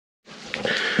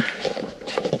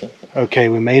Okay,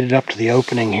 we made it up to the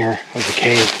opening here of the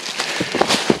cave.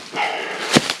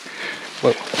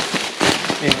 Whoa.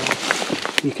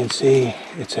 And you can see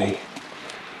it's a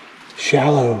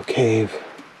shallow cave.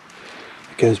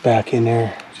 It goes back in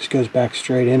there. It just goes back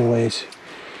straight in a ways.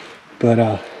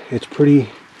 But it's pretty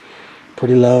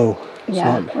low. It's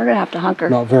yeah, we're gonna have to hunker.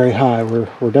 Not very high. We're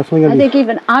definitely gonna. I think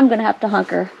even I'm gonna have to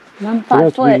hunker. I'm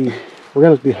 5 foot. We're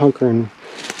gonna be hunkering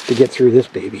to get through this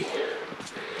baby.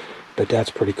 But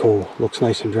that's pretty cool. Looks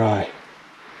nice and dry.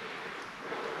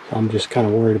 I'm just kind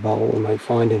of worried about what we might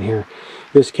find in here.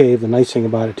 This cave, the nice thing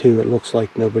about it too, it looks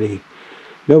like nobody's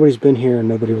been here and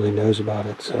nobody really knows about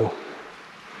it. So,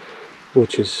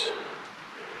 which is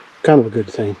kind of a good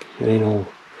thing. It ain't all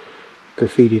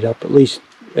graffitied up, at least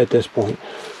at this point.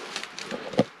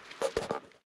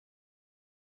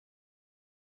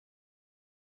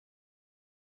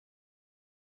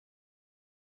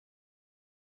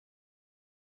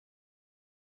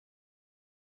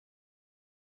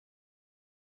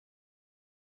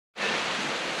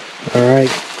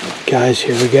 Alright, guys,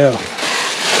 here we go.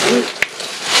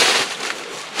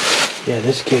 Yeah,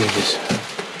 this cave is,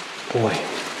 boy.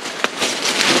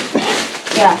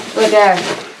 Yeah, look there.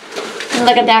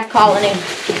 Look at that colony.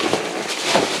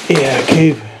 Yeah,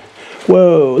 cave.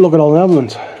 Whoa, look at all the other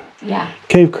ones. Yeah.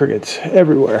 Cave crickets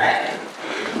everywhere.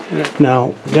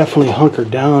 Now, definitely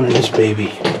hunkered down in this baby.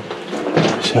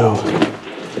 So,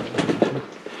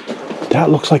 that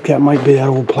looks like that might be that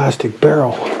old plastic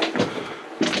barrel.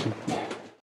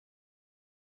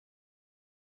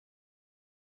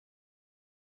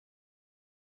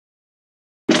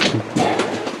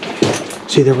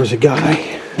 See, there was a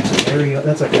guy.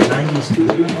 That's like a 90s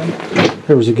dude.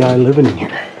 There was a guy living in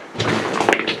here.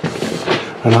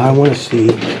 And I want to see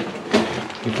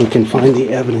if we can find the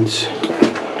evidence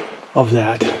of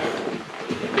that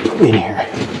in here.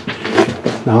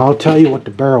 Now, I'll tell you what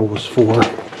the barrel was for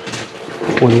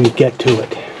when we get to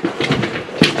it.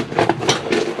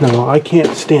 Now, I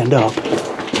can't stand up.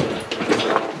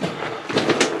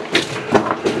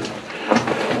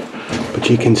 But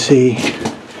you can see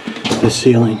the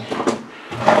ceiling,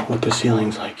 what the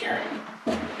ceiling's like here.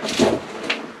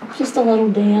 Just a little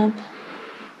damp.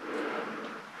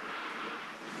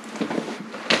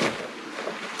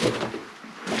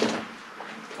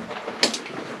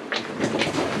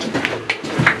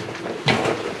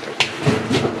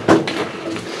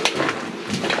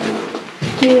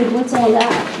 Dude, what's all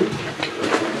that?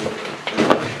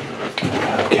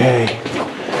 Okay.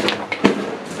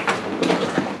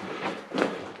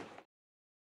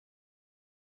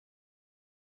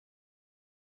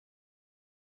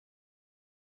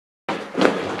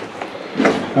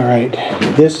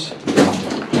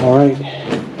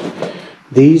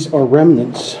 These are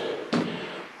remnants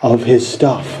of his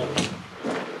stuff.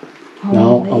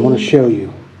 Now, I want to show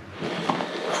you.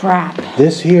 Crap.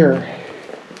 This here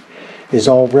is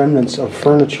all remnants of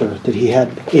furniture that he had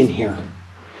in here.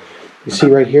 You see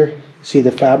right here? See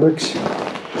the fabrics?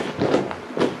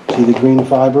 See the green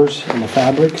fibers and the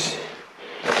fabrics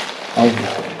of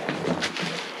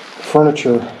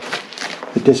furniture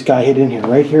that this guy had in here.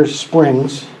 Right here's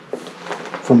springs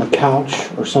from a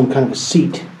couch or some kind of a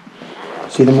seat.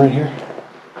 See them right here?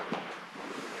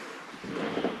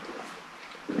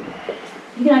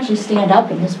 You can actually stand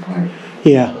up in this part.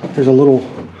 Yeah, there's a little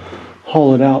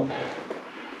hollowed out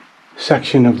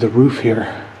section of the roof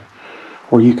here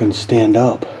where you can stand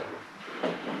up.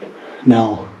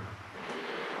 Now,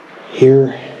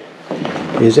 here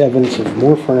is evidence of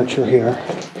more furniture here.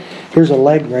 Here's a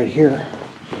leg right here.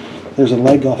 There's a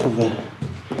leg off of a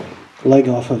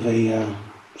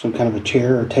some kind of a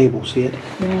chair or table. See it?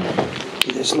 Yeah.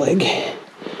 See this leg?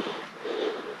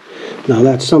 Now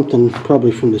that's something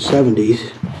probably from the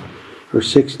 70s or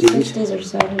 60s. 60s or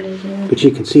 70s, yeah. But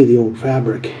you can see the old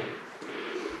fabric.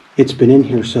 It's been in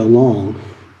here so long.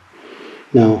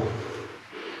 Now,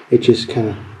 it just kind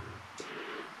of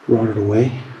rotted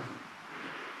away.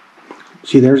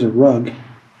 See, there's a rug.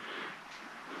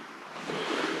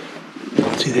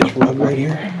 See this rug right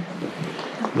here?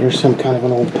 There's some kind of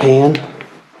an old pan.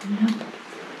 Yeah.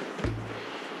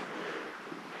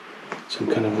 Some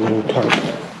kind of a little tarp.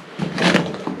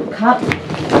 Cup.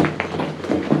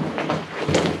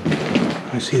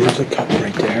 I see there's a cup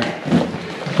right there.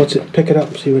 What's it? Pick it up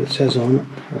and see what it says on it.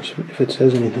 Or if it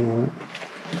says anything on it.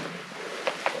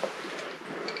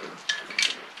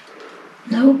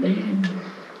 Nope, it didn't.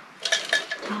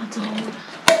 That's old.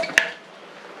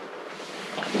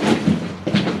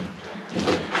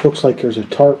 Looks like there's a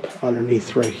tarp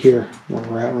underneath right here, where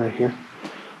we're at right here.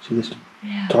 See this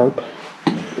tarp?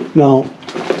 Now,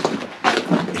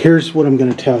 here's what I'm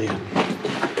going to tell you.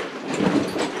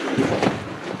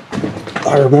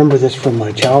 I remember this from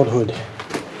my childhood.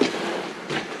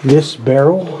 This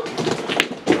barrel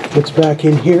that's back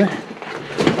in here,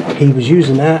 he was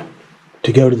using that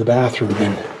to go to the bathroom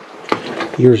in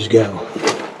years ago.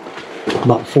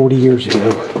 About 40 years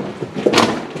ago.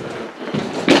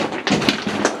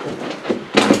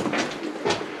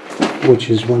 Which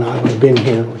is when I would have been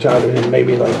here, which I would have been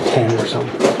maybe like 10 or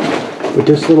something. But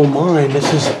this little mine,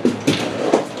 this is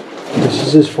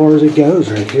as far as it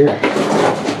goes right here.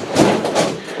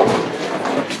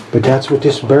 But that's what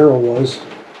this barrel was.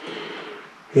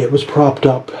 It was propped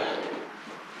up.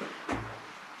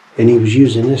 And he was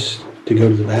using this to go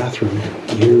to the bathroom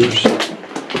years,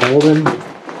 all of them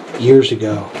years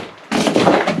ago.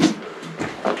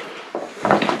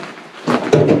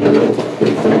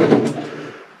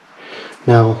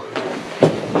 Now,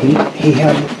 he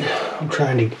had, I'm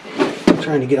trying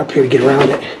to get up here to get around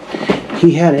it.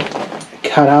 He had it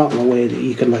cut out in a way that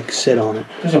you could like sit on it.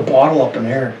 There's a bottle up in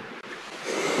there,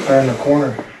 right in the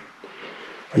corner.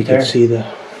 You can see the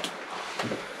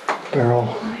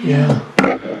barrel. Yeah,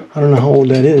 I don't know how old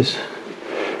that is.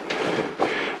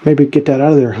 Maybe get that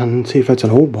out of there, hun, and see if that's an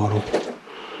old bottle.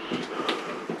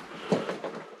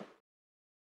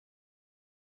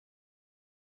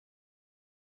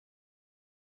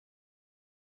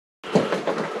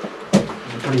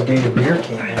 Pretty dated beer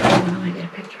can. I want to get a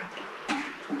picture of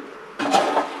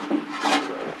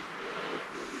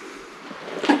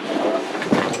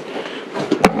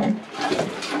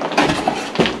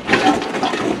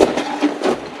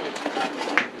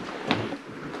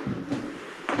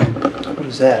What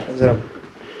is that? Is that a...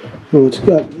 Well, it's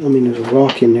got, I mean, there's a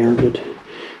rock in there, but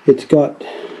it's got,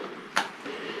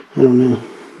 I don't know.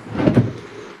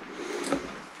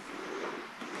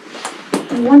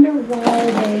 I wonder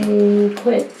why they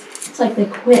quit. It's like they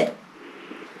quit.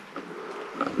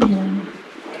 Yeah.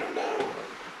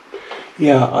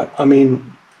 Yeah, I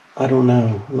mean, I don't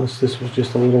know, unless this was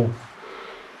just a little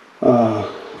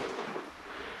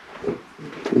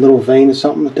vein of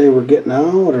something that they were getting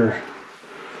out, or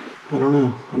I don't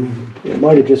know. I mean, it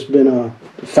might have just been a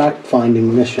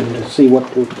fact-finding mission to see what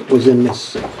was in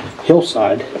this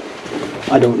hillside.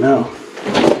 I don't know.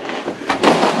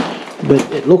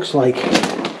 But it looks like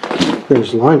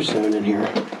there's limestone in here.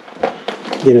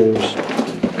 You know, there's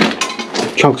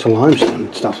chunks of limestone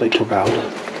and stuff they took out.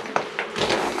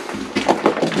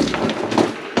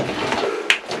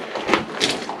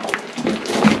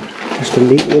 Just a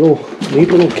neat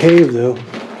little cave, though.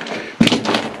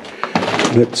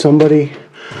 But somebody,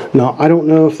 now I don't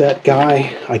know if that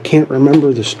guy, I can't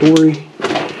remember the story.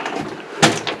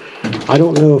 I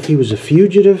don't know if he was a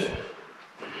fugitive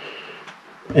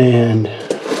and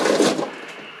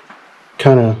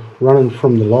kind of running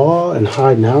from the law and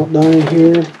hiding out down in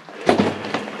here.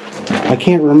 I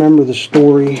can't remember the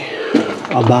story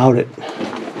about it.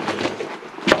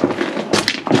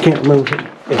 I can't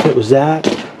remember if it was that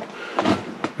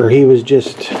or he was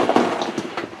just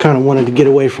kind of wanted to get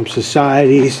away from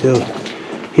society, so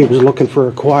he was looking for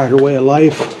a quieter way of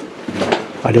life.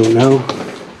 I don't know.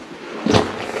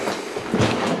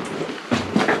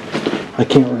 I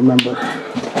can't remember.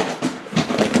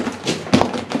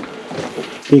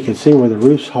 You can see where the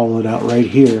roof's hollowed out right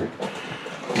here.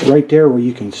 Right there where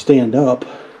you can stand up.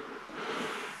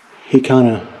 He kind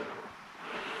of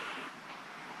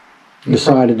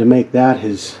decided to make that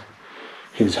his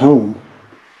home.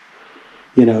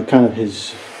 You know, kind of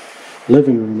his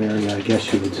living room area, I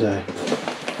guess you would say.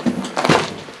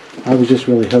 I was just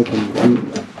really hoping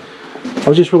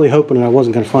I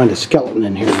wasn't going to find a skeleton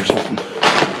in here or something.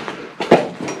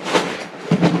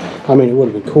 I mean, it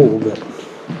would have been cool, but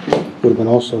it would have been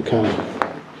also kind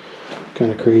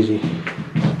of crazy.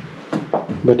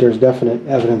 But there's definite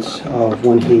evidence of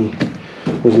when he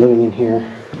was living in here.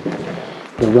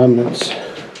 The remnants.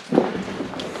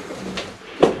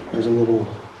 There's a little.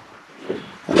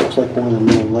 That looks like one of the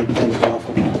little leg things off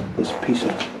of this piece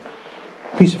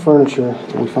of furniture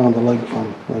that we found the leg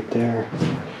from right there,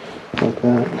 like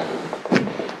that.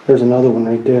 There's another one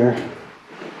right there.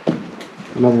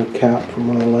 Another cap from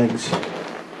one of the legs.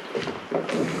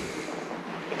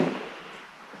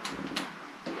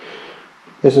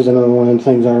 This is another one of the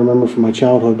things I remember from my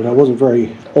childhood, but I wasn't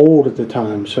very old at the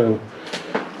time, so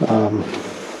I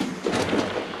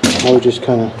was just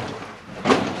kind of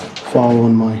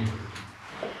following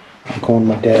I'm calling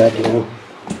my dad, you know.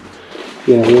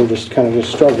 We were just kind of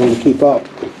struggling to keep up.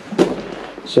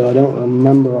 So I don't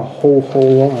remember a whole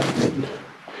lot,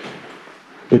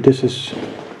 but this is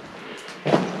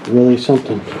really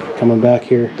something, coming back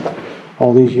here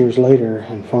all these years later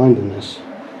and finding this.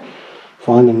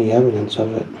 Finding the evidence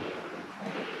of it,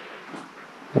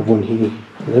 of when he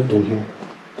lived in here.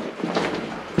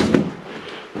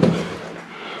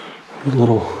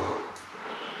 Little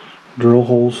drill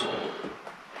holes.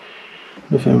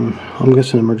 I'm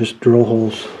guessing them are just drill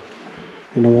holes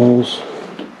in the walls.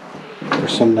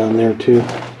 There's some down there too.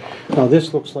 Now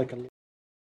this looks like a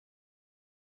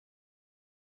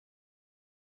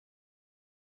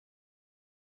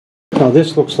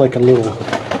little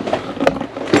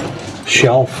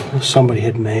shelf somebody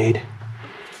had made.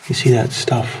 You see that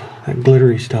stuff, that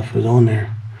glittery stuff was on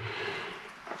there,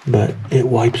 but it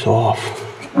wipes off.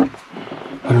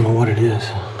 I don't know what it is.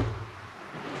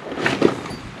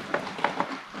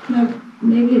 No,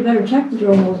 maybe you better check the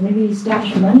drill holes. Maybe he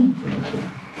stashed money.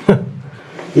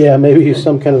 Yeah, maybe he's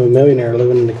some kind of a millionaire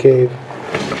living in the cave.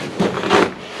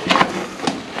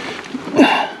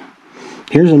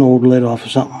 Here's an old lid off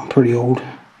of something pretty old.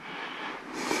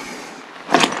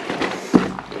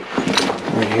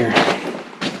 Right here.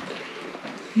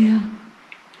 Yeah.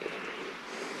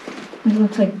 It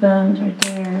looks like bones right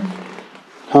there.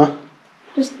 Huh?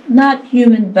 Just not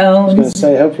human I was bones. gonna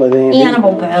say, hopefully they ain't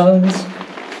Animal bones.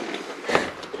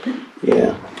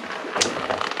 Yeah.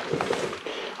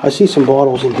 I see some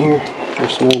bottles in here.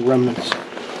 There's some old remnants.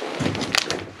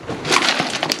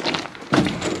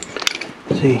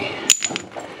 See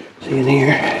in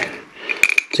here.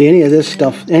 See, any of this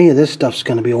stuff's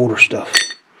gonna be older stuff.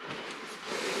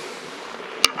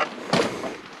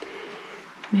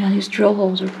 Yeah, these drill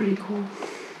holes are pretty cool.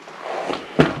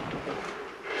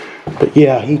 But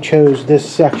yeah, he chose this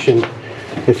section.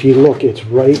 If you look, it's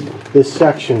right, this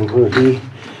section where he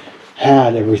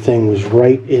had everything was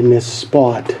right in this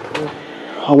spot.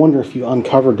 I wonder if you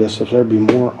uncovered this, if there'd be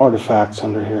more artifacts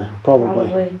under here.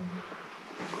 Probably.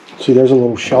 See, there's a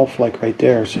little shelf like right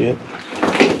there. See it?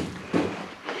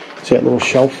 See that little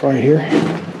shelf right here?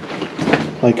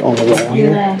 Like on the wall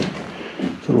here? Yeah.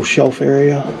 Little shelf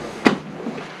area.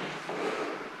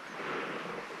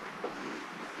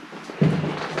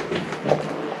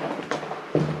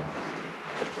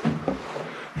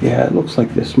 Yeah, it looks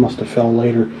like this must have fell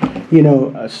later. You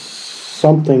know,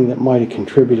 something that might have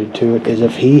contributed to it is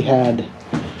if he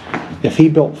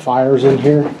built fires in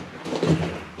here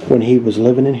when he was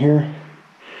living in here,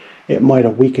 it might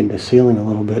have weakened the ceiling a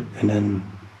little bit, and then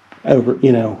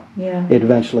Yeah. it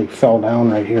eventually fell down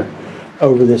right here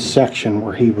over this section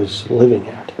where he was living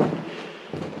at.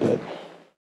 But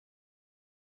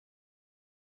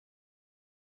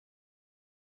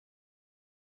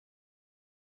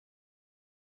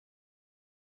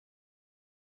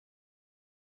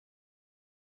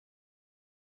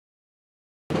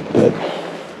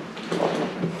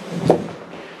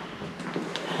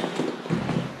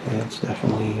yeah, it's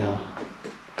definitely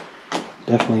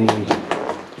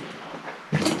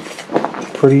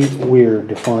pretty weird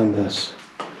to find this.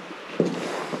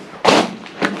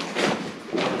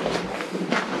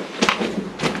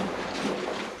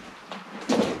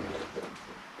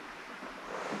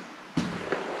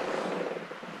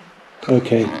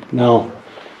 Okay, now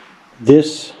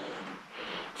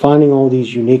finding all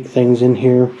these unique things in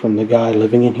here from the guy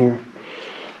living in here.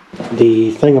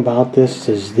 The thing about this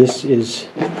is this is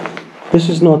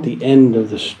not the end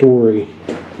of the story.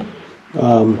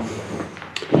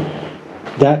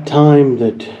 That time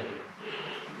that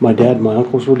my dad and my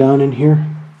uncles were down in here,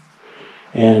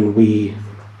 and we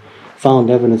found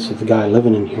evidence of the guy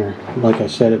living in here. Like I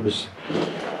said, it was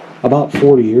about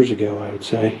 40 years ago, I would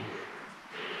say.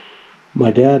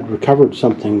 My dad recovered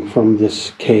something from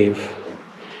this cave,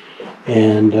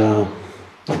 and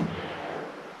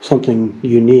something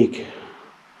unique,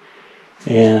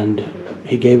 and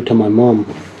he gave it to my mom.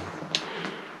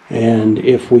 And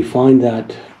if we find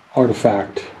that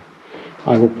artifact,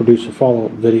 I will produce a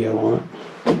follow-up video on it.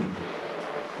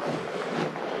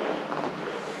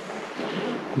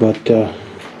 But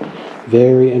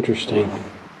very interesting.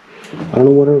 I don't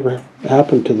know whatever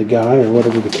happened to the guy or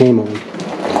whatever became of him,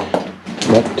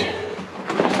 but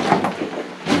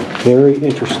very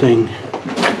interesting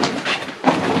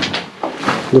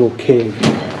little cave.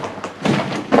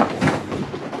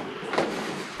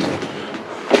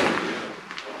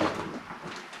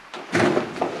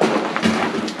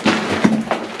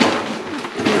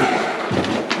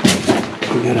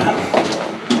 We gotta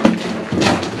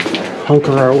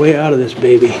hunker our way out of this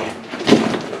baby.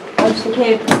 Watch the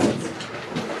cave.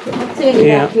 Let's see you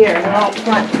Yeah. back here. They're all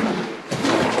front.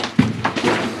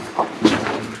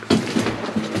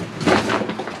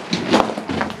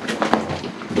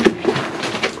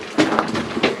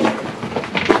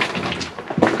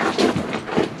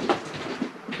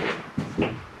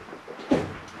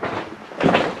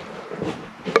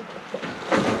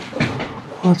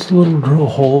 Lots of little drill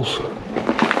holes.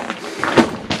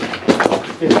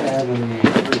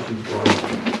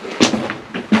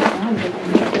 I mine, but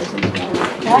then it goes in the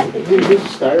water. That is This is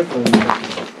styrofoam.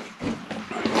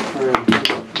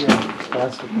 Yeah,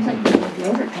 plastic. looks like a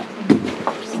yogurt cup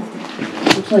or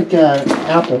something. Looks like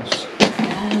apples.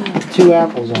 Oh. 2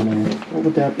 apples on there. What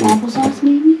would that be? Applesauce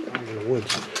maybe? In the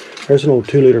woods. There's an old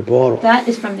 2-liter bottle. That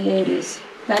is from the 80s.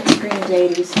 That screams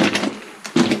 80s.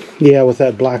 Yeah, with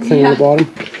that black thing on the Yeah.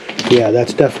 bottom. Yeah,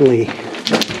 that's definitely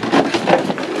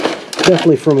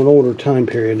from an older time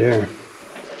period there.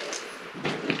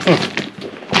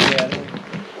 Yeah.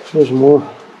 There's more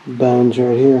bones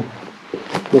right here.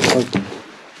 Looks like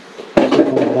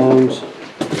bones.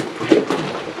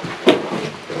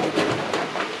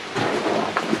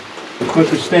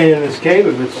 Quicker staying in this cave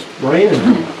if it's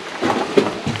raining.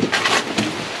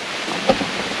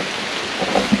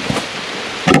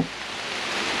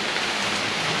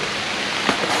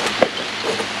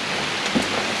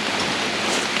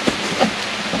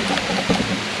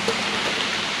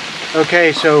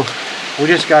 Okay, so we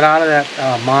just got out of that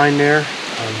mine there.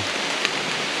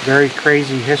 Very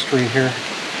crazy history here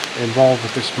involved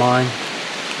with this mine.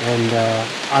 And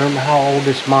I don't know how old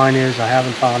this mine is. I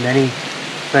haven't found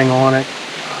anything on it.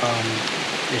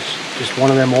 It's just one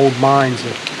of them old mines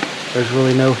that there's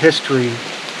really no history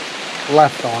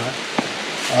left on it.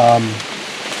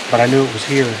 But I knew it was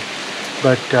here.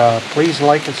 But please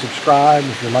like and subscribe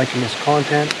if you're liking this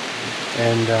content.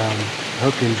 And I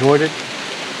hope you enjoyed it.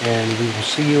 And we will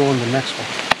see you on the next one.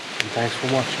 And thanks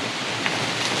for watching.